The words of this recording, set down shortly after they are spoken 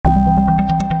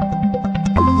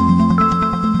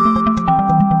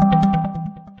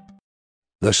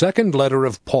The second letter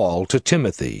of Paul to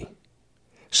Timothy.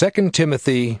 2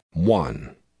 Timothy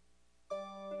 1.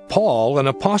 Paul, an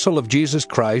apostle of Jesus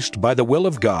Christ, by the will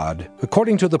of God,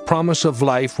 according to the promise of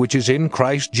life which is in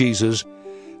Christ Jesus,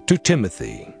 to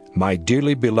Timothy, my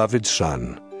dearly beloved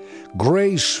son,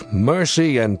 grace,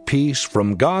 mercy, and peace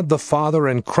from God the Father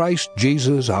and Christ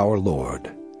Jesus our Lord.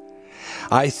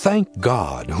 I thank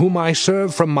God, whom I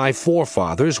serve from my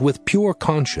forefathers with pure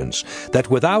conscience, that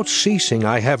without ceasing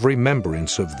I have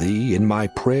remembrance of thee in my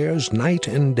prayers night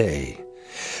and day,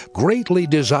 greatly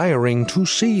desiring to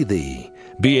see thee,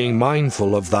 being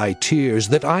mindful of thy tears,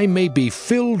 that I may be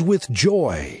filled with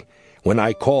joy, when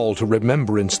I call to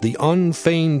remembrance the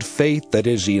unfeigned faith that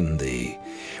is in thee,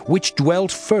 which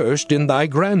dwelt first in thy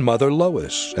grandmother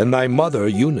Lois, and thy mother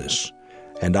Eunice,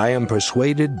 and I am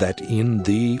persuaded that in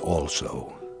thee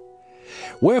also.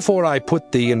 Wherefore I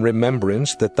put thee in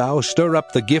remembrance that thou stir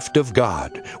up the gift of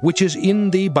God, which is in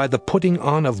thee by the putting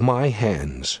on of my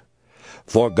hands.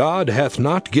 For God hath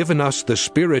not given us the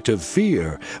spirit of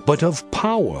fear, but of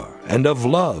power, and of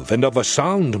love, and of a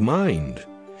sound mind.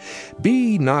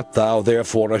 Be not thou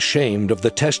therefore ashamed of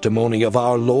the testimony of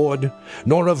our Lord,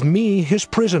 nor of me his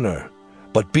prisoner,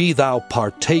 but be thou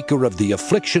partaker of the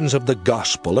afflictions of the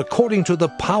gospel according to the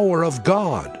power of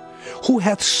God, who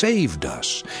hath saved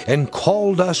us, and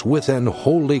called us with an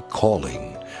holy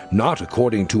calling, not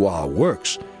according to our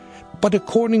works, but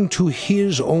according to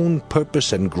his own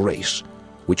purpose and grace,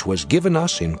 which was given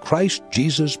us in Christ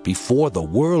Jesus before the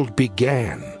world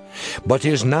began, but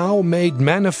is now made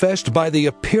manifest by the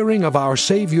appearing of our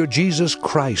Saviour Jesus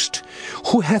Christ,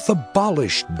 who hath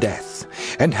abolished death,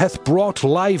 and hath brought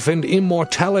life and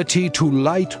immortality to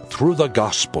light through the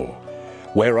gospel,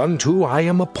 whereunto I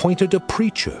am appointed a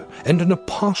preacher, and an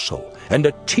apostle, and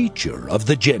a teacher of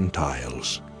the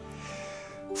Gentiles.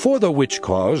 For the which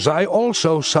cause I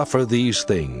also suffer these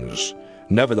things.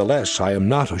 Nevertheless I am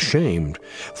not ashamed,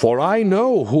 for I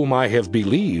know whom I have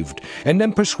believed, and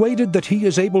am persuaded that he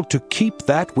is able to keep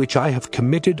that which I have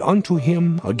committed unto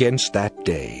him against that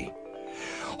day.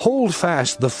 Hold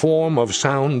fast the form of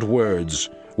sound words,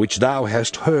 which thou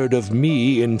hast heard of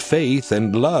me in faith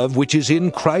and love which is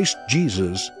in Christ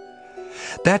Jesus.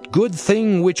 That good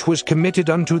thing which was committed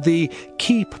unto thee,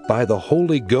 keep by the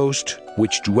Holy Ghost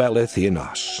which dwelleth in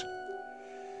us.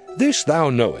 This thou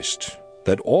knowest,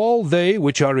 that all they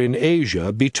which are in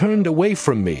Asia be turned away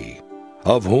from me,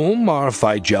 of whom are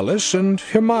Phygellus and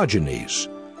Hermogenes.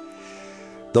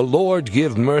 The Lord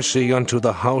give mercy unto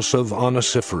the house of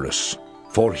Onesiphorus,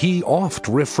 for he oft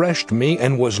refreshed me,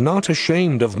 and was not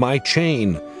ashamed of my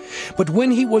chain. But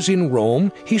when he was in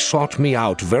Rome, he sought me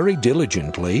out very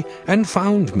diligently, and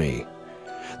found me.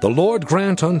 The Lord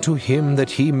grant unto him that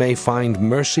he may find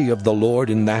mercy of the Lord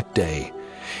in that day.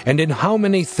 And in how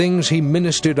many things he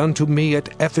ministered unto me at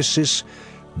Ephesus,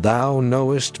 thou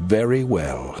knowest very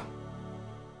well.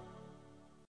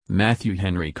 Matthew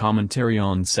Henry Commentary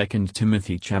on 2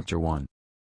 Timothy chapter 1.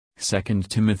 2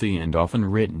 Timothy, and often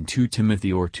written 2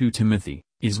 Timothy or 2 Timothy,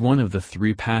 is one of the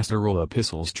three pastoral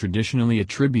epistles traditionally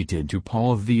attributed to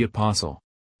Paul the Apostle.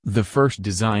 The first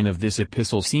design of this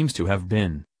epistle seems to have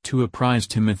been to apprise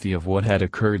Timothy of what had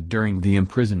occurred during the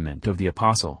imprisonment of the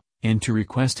apostle, and to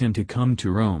request him to come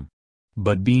to Rome.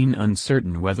 But being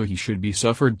uncertain whether he should be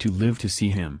suffered to live to see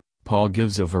him, Paul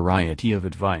gives a variety of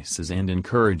advices and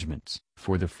encouragements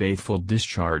for the faithful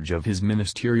discharge of his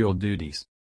ministerial duties.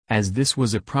 As this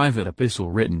was a private epistle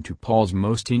written to Paul's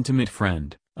most intimate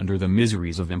friend, under the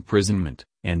miseries of imprisonment,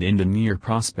 and in the near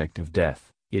prospect of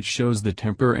death, it shows the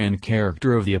temper and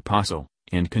character of the apostle,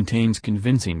 and contains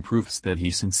convincing proofs that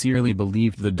he sincerely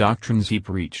believed the doctrines he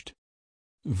preached.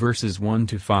 Verses 1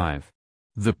 to 5.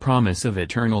 The promise of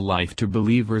eternal life to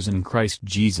believers in Christ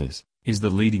Jesus is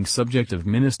the leading subject of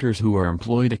ministers who are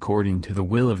employed according to the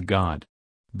will of God.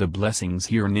 The blessings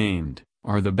here named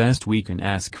are the best we can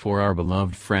ask for our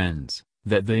beloved friends,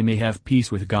 that they may have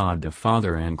peace with God the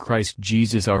Father and Christ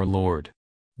Jesus our Lord.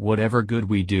 Whatever good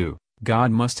we do, God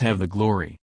must have the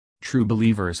glory. True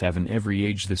believers have in every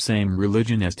age the same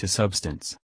religion as to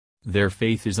substance. Their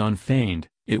faith is unfeigned,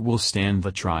 it will stand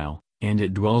the trial, and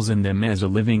it dwells in them as a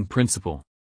living principle.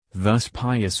 Thus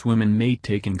pious women may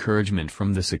take encouragement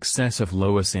from the success of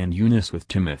Lois and Eunice with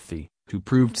Timothy, who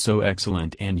proved so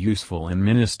excellent and useful a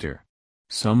minister.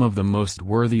 Some of the most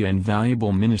worthy and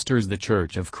valuable ministers the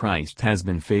Church of Christ has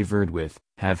been favored with,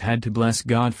 have had to bless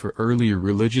God for earlier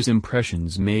religious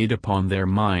impressions made upon their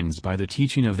minds by the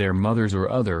teaching of their mothers or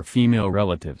other female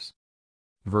relatives.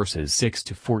 Verses 6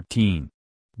 to 14.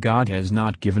 God has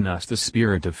not given us the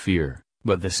spirit of fear,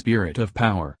 but the spirit of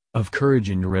power, of courage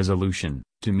and resolution,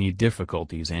 to meet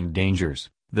difficulties and dangers,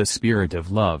 the spirit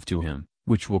of love to Him,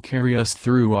 which will carry us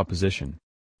through opposition.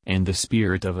 And the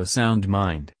spirit of a sound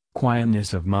mind,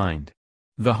 quietness of mind.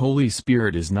 The Holy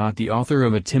Spirit is not the author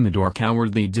of a timid or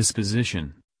cowardly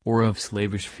disposition, or of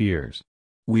slavish fears.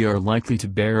 We are likely to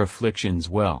bear afflictions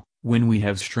well, when we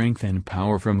have strength and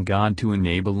power from God to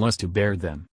enable us to bear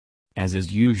them. As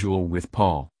is usual with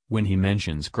Paul, when he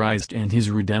mentions Christ and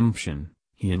his redemption,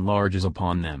 he enlarges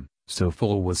upon them, so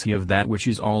full was he of that which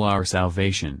is all our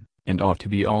salvation, and ought to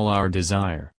be all our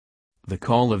desire. The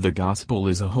call of the gospel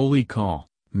is a holy call,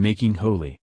 making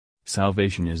holy.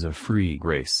 Salvation is a free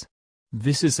grace.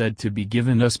 This is said to be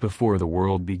given us before the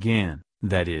world began,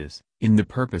 that is, in the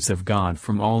purpose of God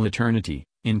from all eternity,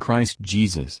 in Christ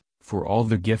Jesus, for all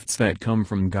the gifts that come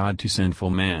from God to sinful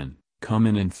man, come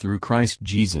in and through Christ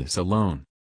Jesus alone.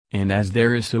 And as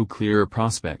there is so clear a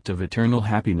prospect of eternal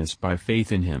happiness by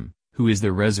faith in him, who is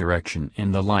the resurrection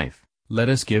and the life, let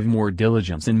us give more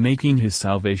diligence in making his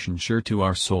salvation sure to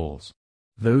our souls.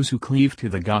 Those who cleave to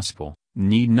the gospel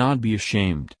need not be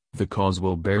ashamed, the cause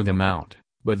will bear them out,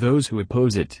 but those who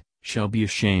oppose it shall be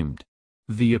ashamed.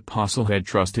 The apostle had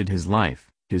trusted his life,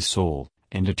 his soul,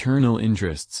 and eternal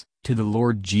interests, to the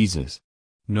Lord Jesus.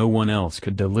 No one else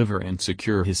could deliver and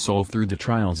secure his soul through the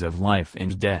trials of life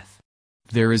and death.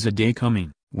 There is a day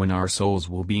coming, when our souls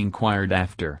will be inquired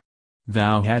after.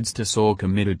 Thou hadst a soul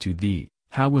committed to thee,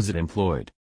 how was it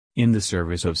employed? In the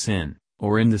service of sin,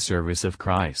 or in the service of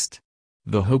Christ?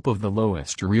 The hope of the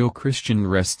lowest real Christian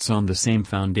rests on the same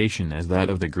foundation as that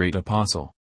of the great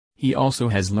apostle. He also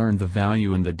has learned the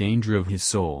value and the danger of his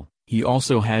soul, he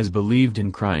also has believed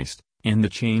in Christ, and the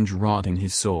change wrought in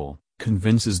his soul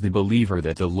convinces the believer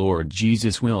that the Lord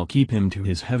Jesus will keep him to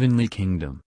his heavenly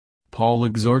kingdom. Paul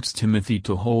exhorts Timothy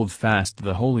to hold fast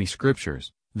the Holy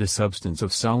Scriptures, the substance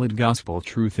of solid gospel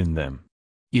truth in them.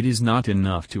 It is not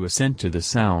enough to assent to the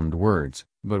sound words,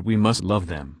 but we must love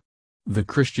them. The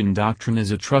Christian doctrine is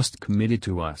a trust committed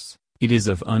to us, it is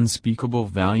of unspeakable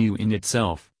value in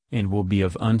itself, and will be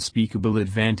of unspeakable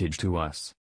advantage to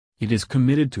us. It is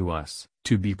committed to us,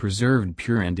 to be preserved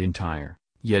pure and entire,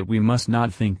 yet we must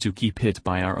not think to keep it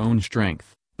by our own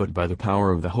strength, but by the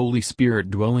power of the Holy Spirit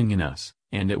dwelling in us,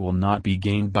 and it will not be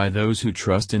gained by those who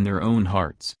trust in their own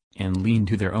hearts, and lean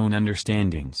to their own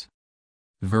understandings.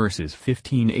 Verses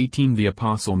 15-18 The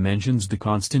apostle mentions the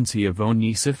constancy of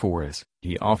Onesiphorus,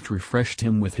 he oft refreshed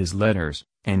him with his letters,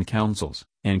 and counsels,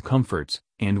 and comforts,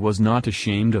 and was not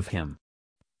ashamed of him.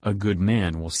 A good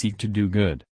man will seek to do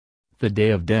good. The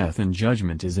day of death and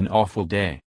judgment is an awful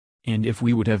day. And if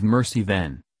we would have mercy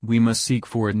then, we must seek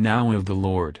for it now of the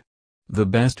Lord. The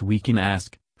best we can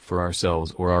ask, for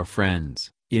ourselves or our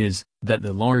friends, is, that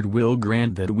the Lord will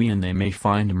grant that we and they may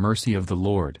find mercy of the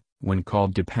Lord, when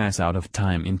called to pass out of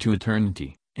time into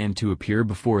eternity, and to appear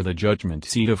before the judgment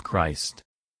seat of Christ.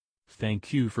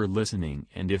 Thank you for listening,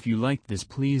 and if you liked this,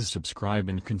 please subscribe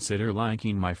and consider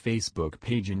liking my Facebook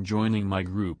page and joining my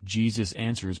group Jesus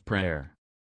Answers Prayer.